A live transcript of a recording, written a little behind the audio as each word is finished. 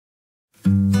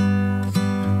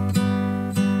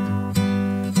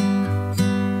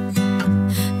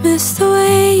Miss the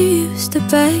way you used to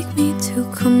beg me to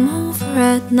come over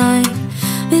at night.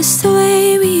 Miss the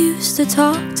way we used to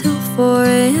talk till 4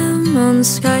 AM on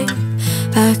Skype.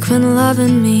 Back when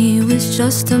loving me was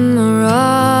just a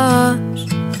mirage.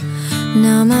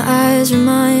 Now my eyes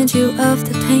remind you of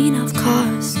the pain I've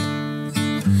caused.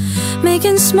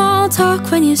 Making small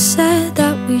talk when you said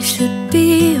that we should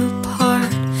be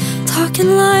apart.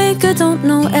 Talking like I don't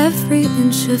know every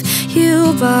inch of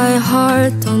you by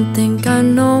heart. Don't think I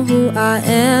know who I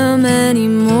am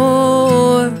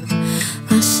anymore.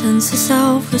 My sense of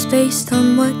self was based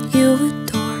on what you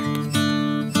adored.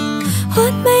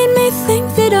 What made me think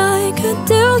that I could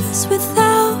do this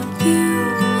without you?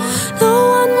 No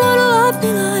one would love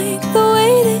me like the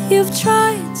way that you've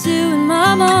tried to. And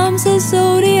my mom says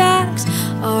zodiacs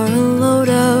are a load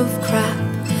of crap,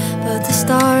 but the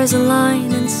stars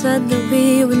aligned and said that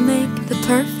we would make the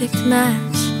perfect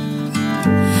match.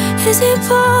 Is it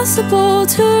possible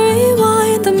to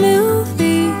rewind the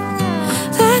movie?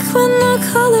 Back when the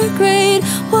color grade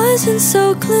wasn't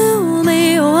so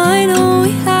gloomy. Oh, I know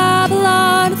we have a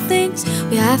lot of things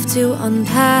we have to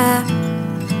unpack,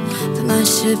 but my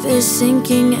ship is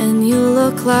sinking and you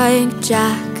look like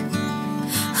Jack.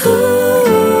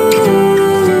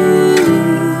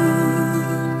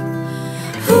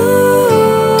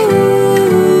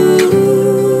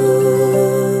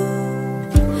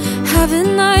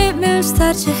 Having nightmares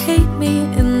that you hate me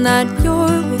and that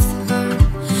you're with her.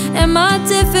 Am I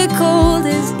difficult,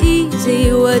 is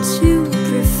easy, what you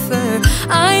prefer?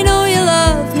 I know you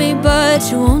love me, but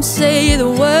you won't say the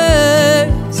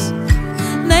words.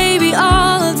 Maybe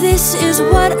all of this is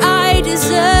what I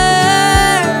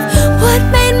deserve. What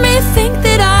made me think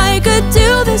that I could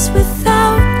do this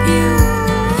without you?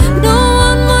 No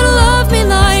one would love me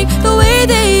like the way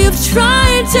that you've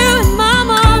tried to. And my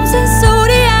mom's and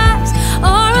zodiacs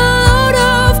are a load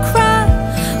of crap,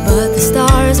 but the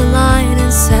stars aligned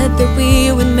and said that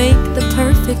we would make the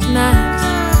perfect match.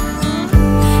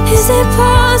 Is it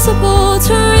possible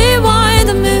to rewind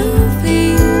the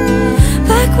movie?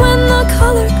 Back when the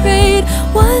color grade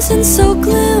wasn't so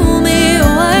gloomy.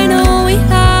 Oh, I know we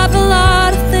have a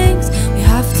lot of things we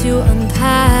have to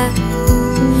unpack,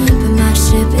 but my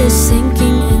ship is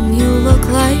sinking and you look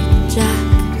like Jack.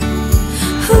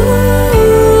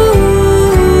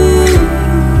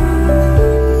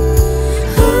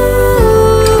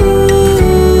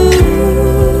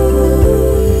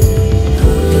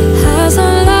 Has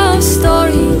our love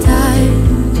story died?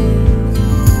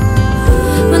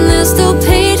 When there's still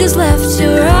pages left to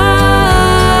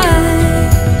write,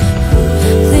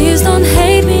 please don't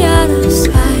hate me out of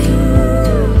spite,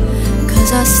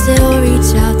 'cause I still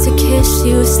reach out to kiss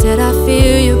you. Instead I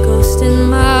feel your ghost in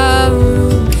my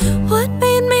room. What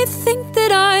made me think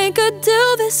that I could do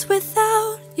this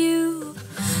without you?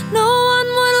 No one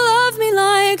would love me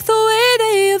like the way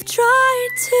that you've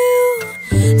tried to.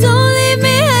 Don't leave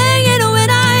me hanging when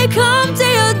I come to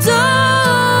your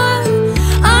door.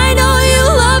 I know you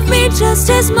love me just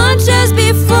as much as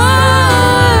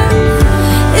before.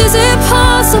 Is it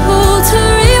possible to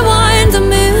rewind the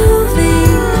movie?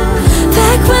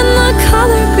 Back when the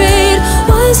color grade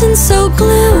wasn't so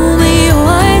gloomy.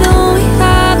 Oh, I know we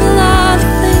have a lot of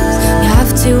things we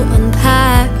have to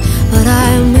unpack, but I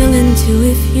am willing to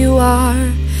if you are.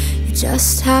 You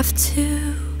just have to.